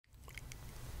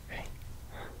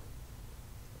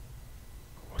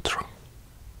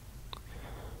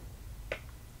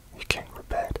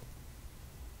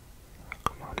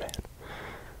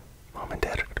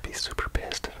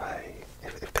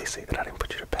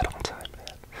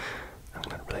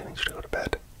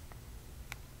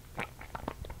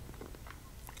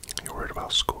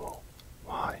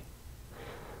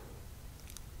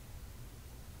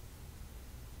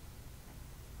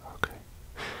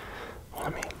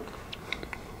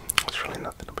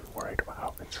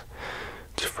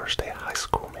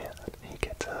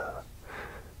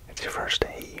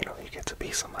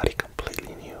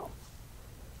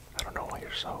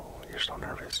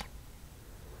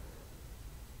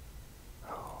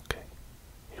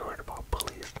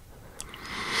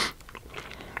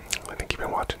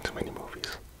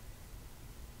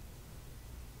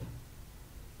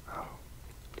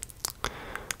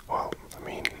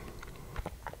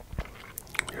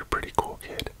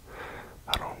kid.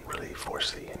 I don't really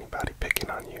foresee anybody picking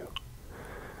on you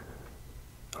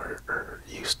or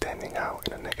you standing out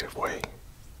in a negative way.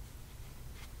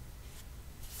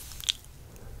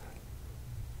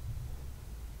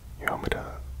 You want me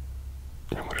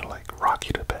to like rock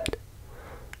you to bed?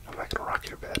 I'm not gonna rock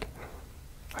you to bed.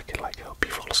 I can like help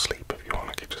you fall asleep if you want.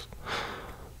 I could just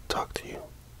talk to you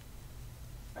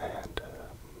and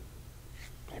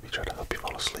maybe try to help you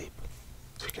fall asleep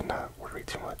so you can not worry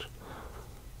too much.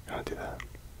 You wanna do that?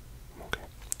 Okay.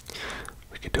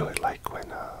 We could do it like when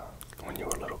you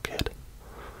were a little kid.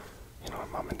 You know,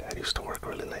 when mom and dad used to work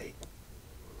really late.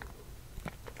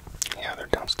 Yeah, they're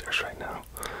downstairs right now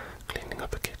cleaning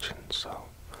up the kitchen, so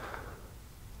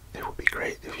it would be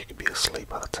great if you could be asleep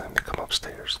by the time they come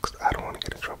upstairs, because I don't want to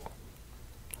get in trouble.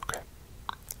 Okay?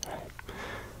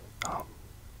 Alright.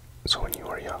 So when you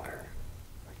were younger,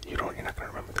 you're not going to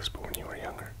remember this, but when you were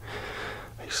younger,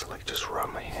 I used to like just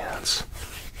rub my hands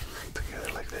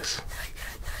together like this.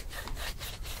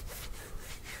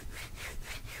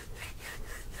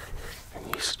 And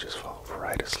you used to just fall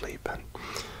right asleep, and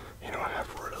you know, I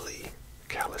have really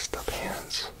calloused up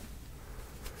hands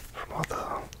from all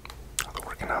the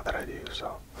working out that I do,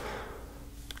 so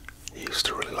you used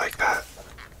to really like that,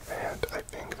 and I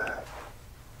think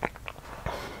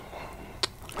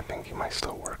it might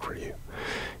still work for you,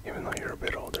 even though you're a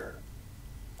bit older.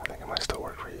 I think it might still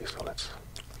work for you, so let's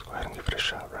go ahead and give it a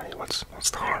shot, right? What's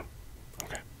the harm?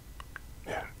 Okay.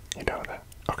 Yeah, you down with that?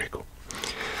 Okay, cool.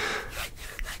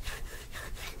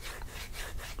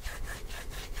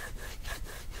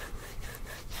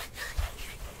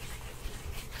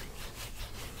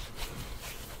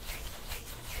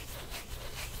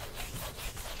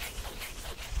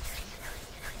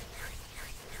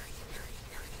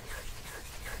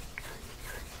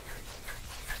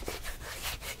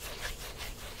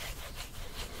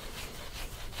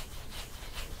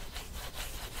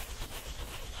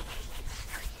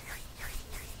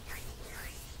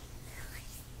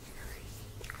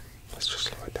 Let's just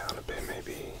slow it down a bit,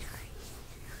 maybe.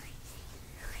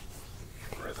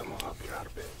 Rhythm will help you out a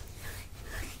bit.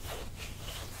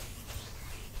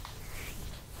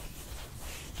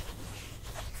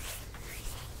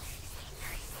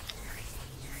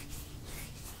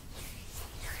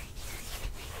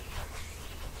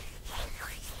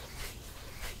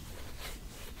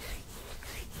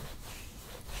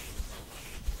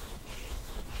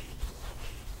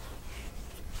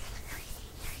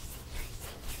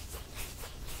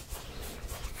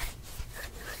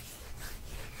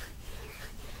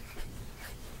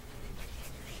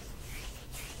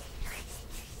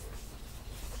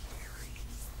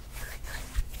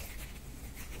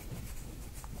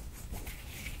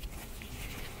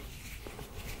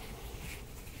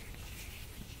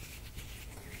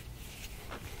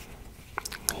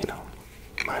 You know,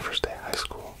 my first day of high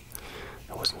school,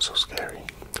 it wasn't so scary,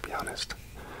 to be honest.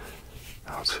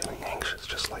 I was feeling anxious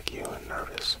just like you and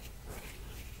nervous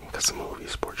because the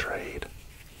movies portrayed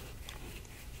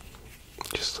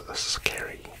just a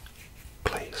scary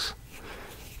place.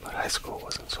 But high school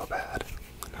wasn't so bad.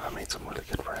 You know, I made some really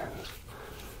good friends,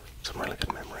 some really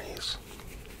good memories.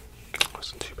 It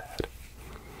wasn't too bad.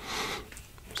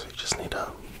 So you just need to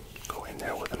go in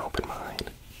there with an open mind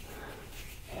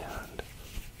and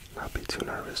not be too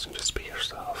nervous and just be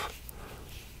yourself.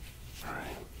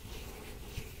 Alright?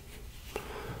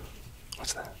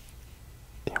 What's that?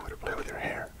 You want me to play with your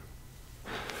hair?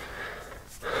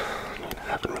 I mean, I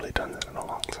haven't really done that in a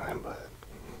long time, but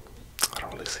I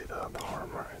don't really see the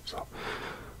harm, right? So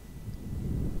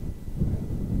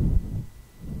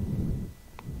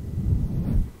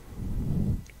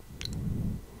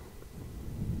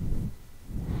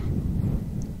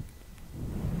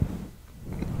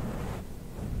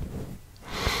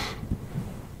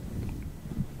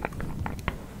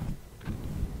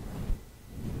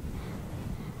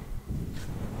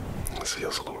this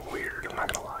feels a little weird, I'm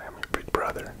not gonna lie, I'm your big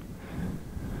brother.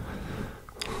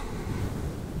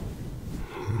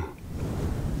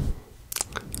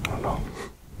 I don't know.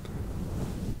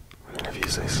 I mean, if you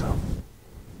say so.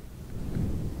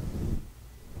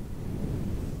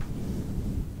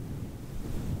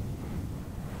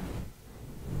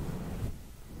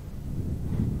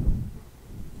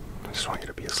 I just want you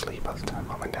to be asleep by the time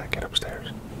mom and dad get upstairs.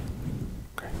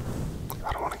 Okay?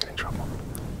 I don't want to get in trouble.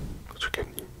 But you're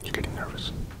getting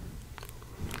nervous.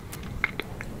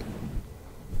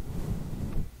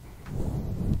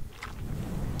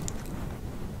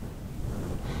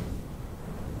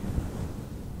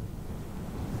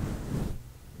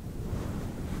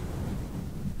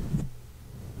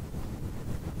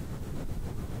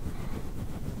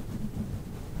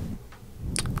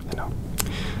 You know,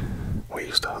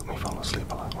 used to help me fall asleep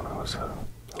a lot when I was a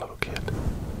little kid.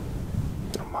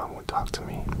 Mom would talk to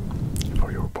me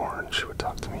before you were born. She would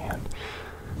talk to me, and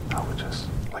I would just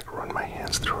like run my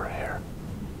hands through her hair,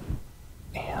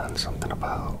 and something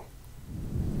about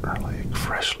her like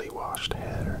freshly washed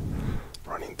hair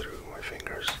running through my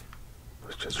fingers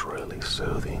was just really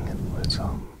soothing. It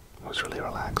was really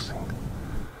relaxing.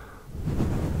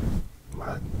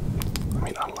 But I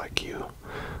mean, unlike you,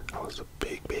 I was a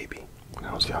big baby when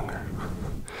I was younger.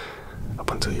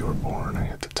 Up until you were born, I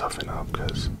had to toughen up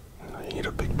because you need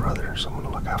a big brother, someone to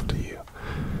look after you.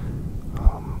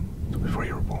 So before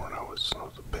you were born, I was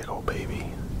a big old baby.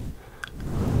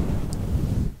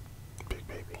 Big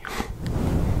baby.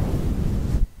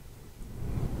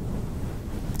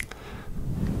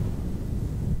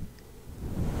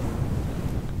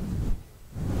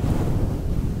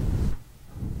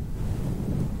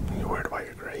 You worried about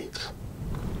your grades?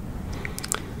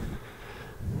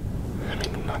 I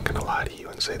mean, I'm not gonna lie to you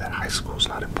and say that high school's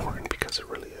not important, because it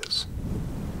really is.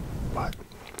 But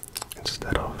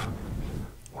instead of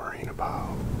worrying about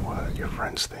what your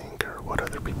friends think or what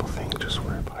other people think, just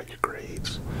worry about your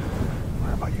grades,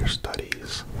 worry about your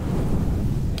studies,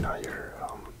 your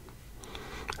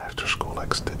after school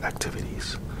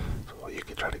activities. So you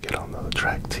could try to get on the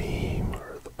track team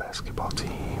or the basketball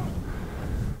team,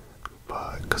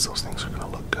 but because those things are going to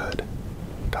look good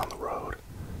down the road,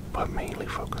 but mainly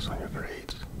focus on your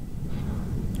grades.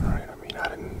 Alright, I mean,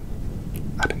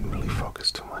 I didn't really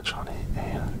focus too much on it,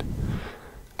 and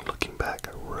looking back,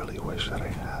 I really wish that I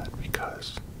had,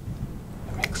 because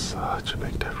it makes such a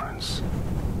big difference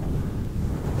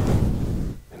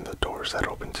in the doors that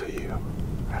open to you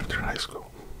after high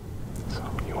school. So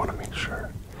you want to make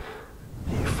sure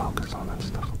you focus on that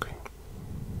stuff, okay?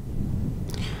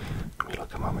 I mean,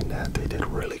 look at mom and dad. They did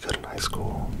really good in high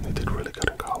school. They did really good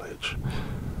in college.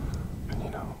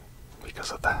 And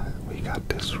because of that, we got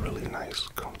this really nice,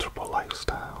 comfortable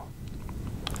lifestyle.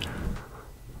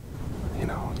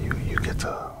 You get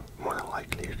to, more than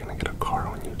likely, you're gonna get a car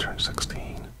when you turn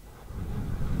 16.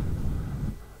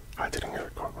 I didn't get a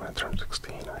car when I turned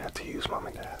 16. I had to use mom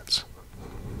and dad's.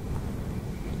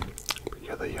 But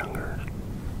you're the younger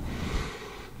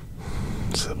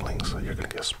sibling, so you're gonna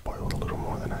get spoiled a little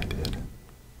more than I did.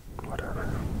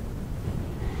 Whatever.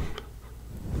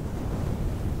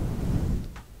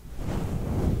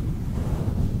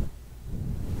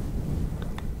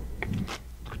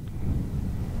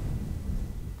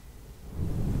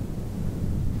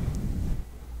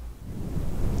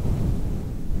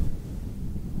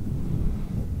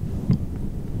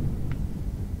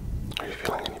 Are you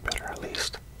feeling any better, at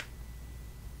least?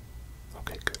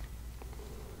 Okay, good.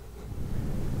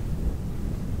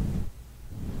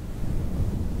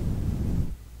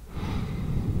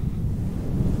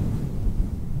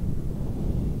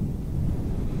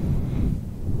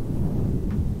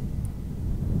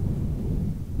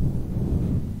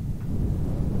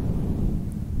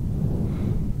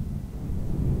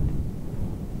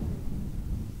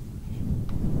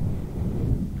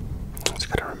 Just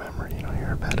gotta remember,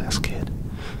 you're a badass kid.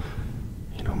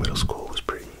 Middle school was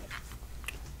pretty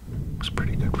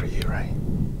good for you, right?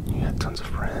 You had tons of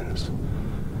friends.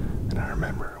 And I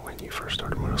remember when you first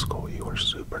started middle school, you were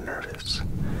super nervous.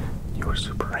 You were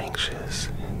super anxious,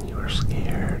 and you were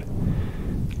scared.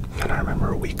 And I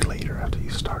remember a week later, after you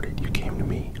started, you came to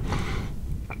me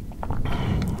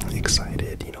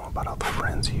excited, about all the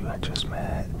friends you had just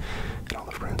met, and all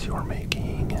the friends you were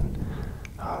making, and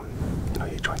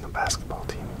you joined the basketball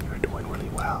team. You were doing really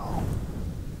well.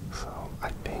 So I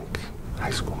think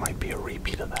high school might be a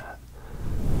repeat of that.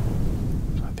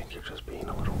 So I think you're just being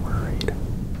a little worried.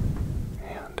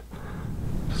 And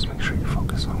just make sure you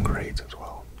focus on grades as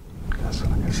well. Because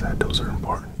like I said, those are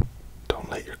important. Don't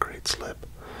let your grades slip,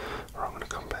 or I'm going to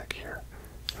come back here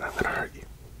and I'm going to hurt you.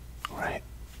 Alright?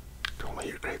 Don't let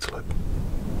your grades slip.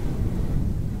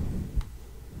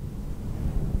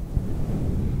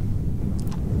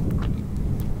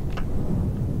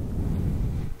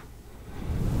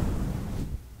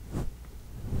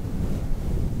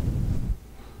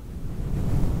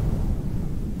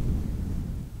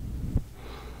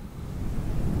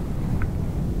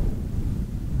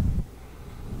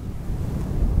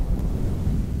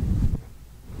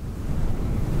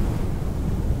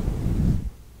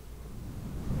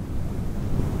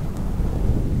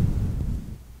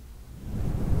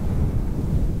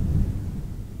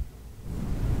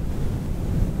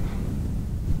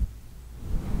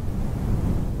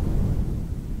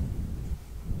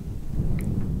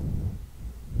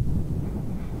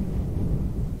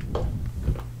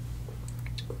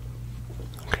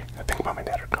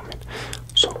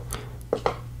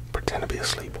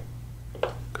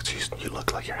 you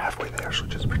look like you're halfway there, so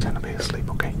just pretend to be asleep,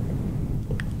 okay?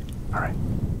 Alright.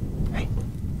 Hey,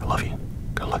 I love you.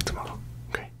 Good luck tomorrow.